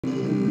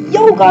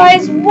Yo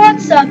guys,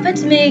 what's up?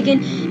 It's me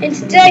again, and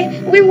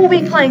today we will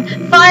be playing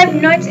Five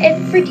Nights at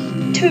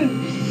Freddy's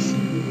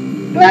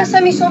 2. Last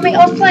time you saw me,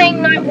 I was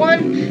playing night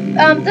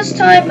 1. This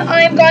time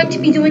I am going to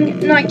be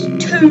doing night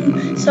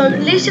 2. So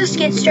let's just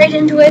get straight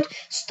into it.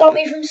 Stop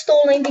me from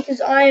stalling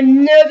because I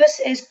am nervous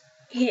as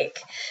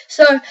heck.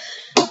 So,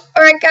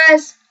 alright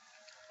guys,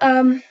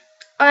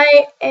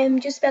 I am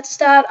just about to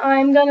start.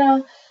 I'm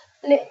gonna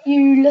let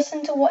you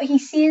listen to what he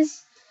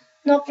says.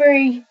 Not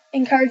very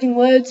encouraging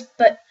words,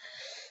 but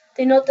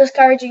they're not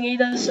discouraging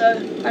either, so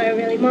I don't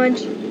really mind.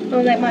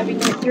 Oh, that might be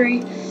night 3.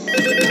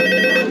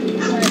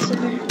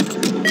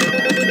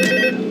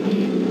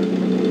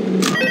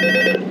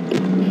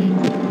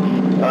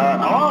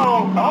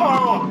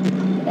 Hello?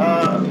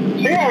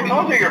 See, I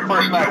told you your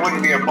first night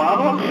wouldn't be a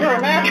problem. You're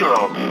a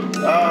natural.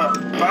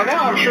 By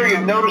now I'm sure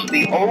you've noticed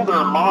the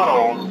older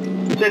models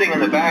sitting in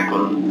the back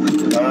room.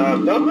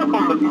 Those are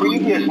from the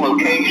previous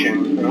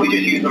location, and we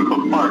just use them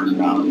for parts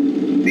now.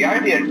 The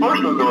idea at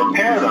first was to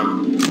repair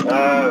them.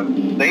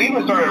 They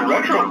even started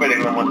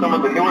retrofitting them with some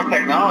of the newer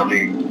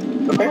technology,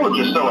 but they were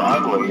just so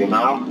ugly, you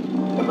know?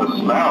 And the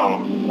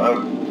smell.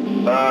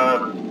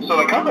 So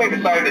the company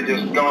decided to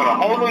just go in a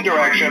whole new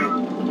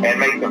direction and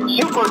make them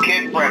super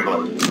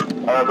kid-friendly.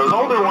 Those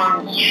older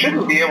ones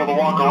shouldn't be able to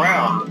walk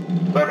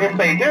around, but if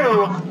they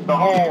do, the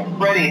whole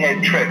Freddy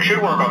head trick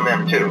should work on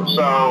them too,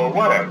 so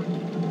whatever.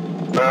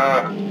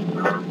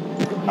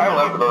 I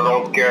love those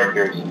old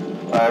characters.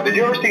 Did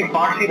you ever see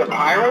Foxy the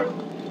Pirate?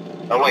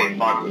 Oh wait,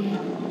 Foxy.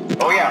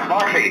 Oh yeah,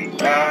 Foxy.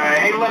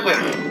 Hey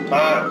listen,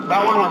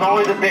 that one was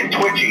always a bit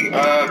twitchy.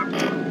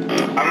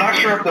 I'm not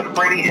sure if the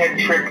Freddy head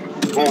trick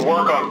will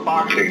work on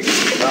Foxy.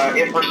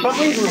 If for some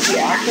reason he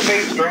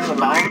activates during the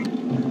night,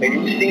 and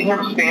you see him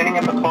standing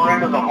at the far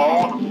end of the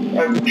hall,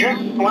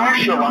 just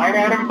flash your light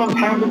at him from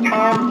time to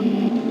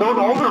time. Those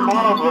older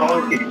models would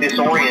always get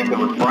disoriented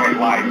with bright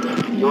light.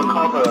 It would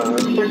cause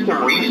a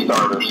system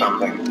restart or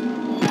something.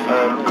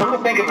 Come to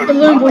think of it,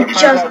 Balloon Boy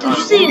just, did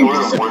you see him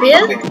disappear?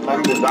 Something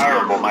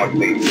undesirable might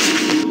be.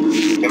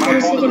 It might I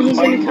was thinking he's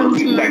going to come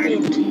to my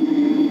event.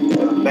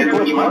 That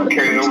glitch might have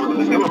carried over to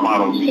the newer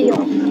models.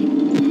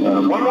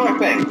 One more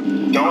thing.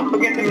 Don't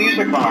forget the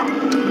music box.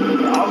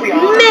 I'll be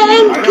honest.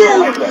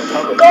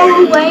 Mango! Go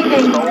away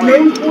and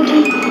nobody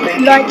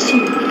likes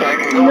you.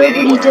 And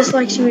nobody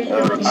dislikes you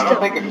anyway. I don't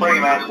think the Freddy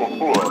mask will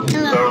fool us.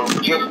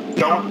 So just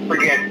don't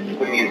forget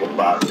the music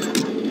box.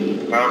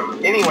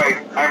 Anyway,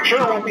 I'm sure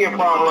it won't be a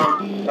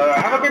problem.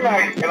 Have a good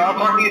night, and I'll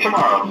talk to you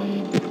tomorrow.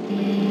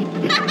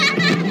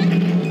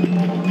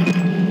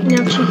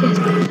 Now check it.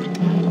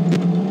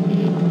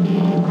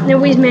 Now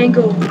where's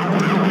Mango?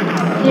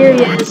 Here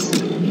he is.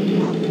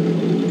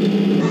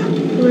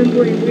 Balloon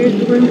Boy, where's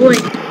Balloon Boy?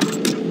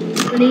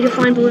 We need to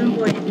find Balloon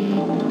Boy.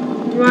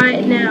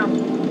 Right now.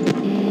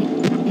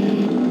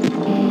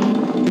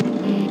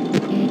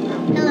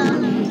 Hello.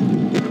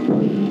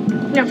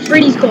 Now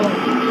Freddy's gone.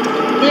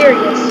 There he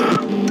is.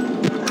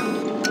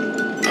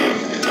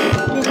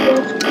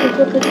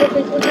 Quickly.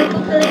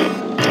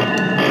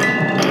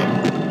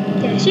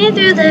 Dashing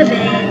through the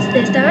vents.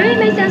 The story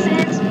makes no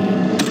sense.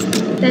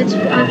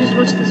 I've just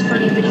watched this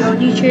funny video on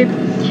YouTube.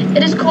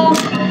 It is called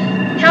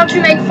How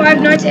to Make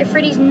Five Nights at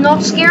Freddy's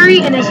Not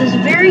Scary, and this is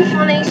very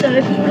funny. So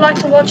if you would like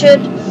to watch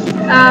it,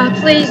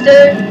 please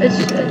do.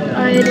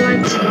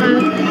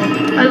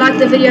 I liked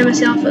the video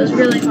myself. It was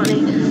really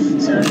funny.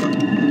 So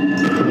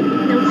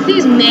now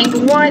there's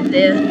Mango right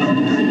there.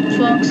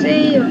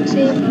 Foxy.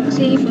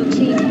 Did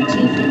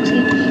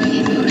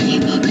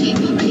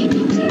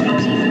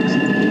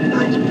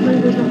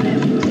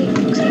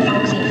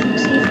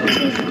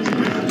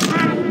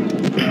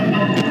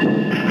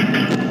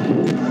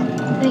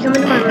he come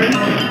into my room? I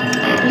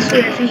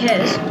swear if he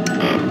has.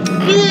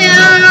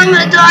 Yeah, I'm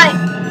gonna die!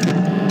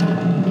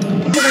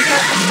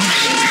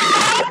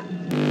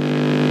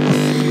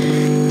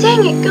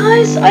 Dang it,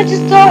 guys! I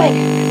just died!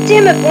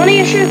 Damn it, Bonnie,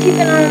 I should have kept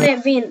an eye on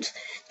that vent.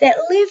 That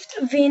left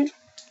vent,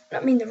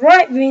 the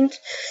right vent,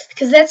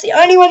 because that's the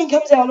only one he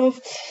comes out of.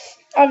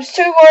 I was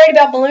too worried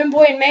about Balloon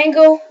Boy and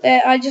Mangle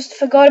that I just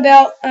forgot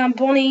about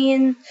Bonnie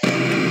and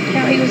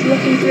how he was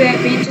looking through that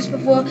vent just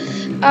before.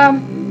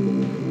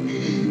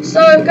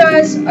 So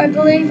guys, I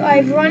believe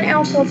I've run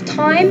out of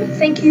time.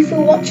 Thank you for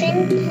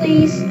watching.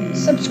 Please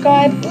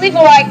subscribe, leave a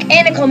like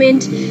and a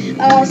comment.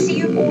 See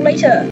you all later.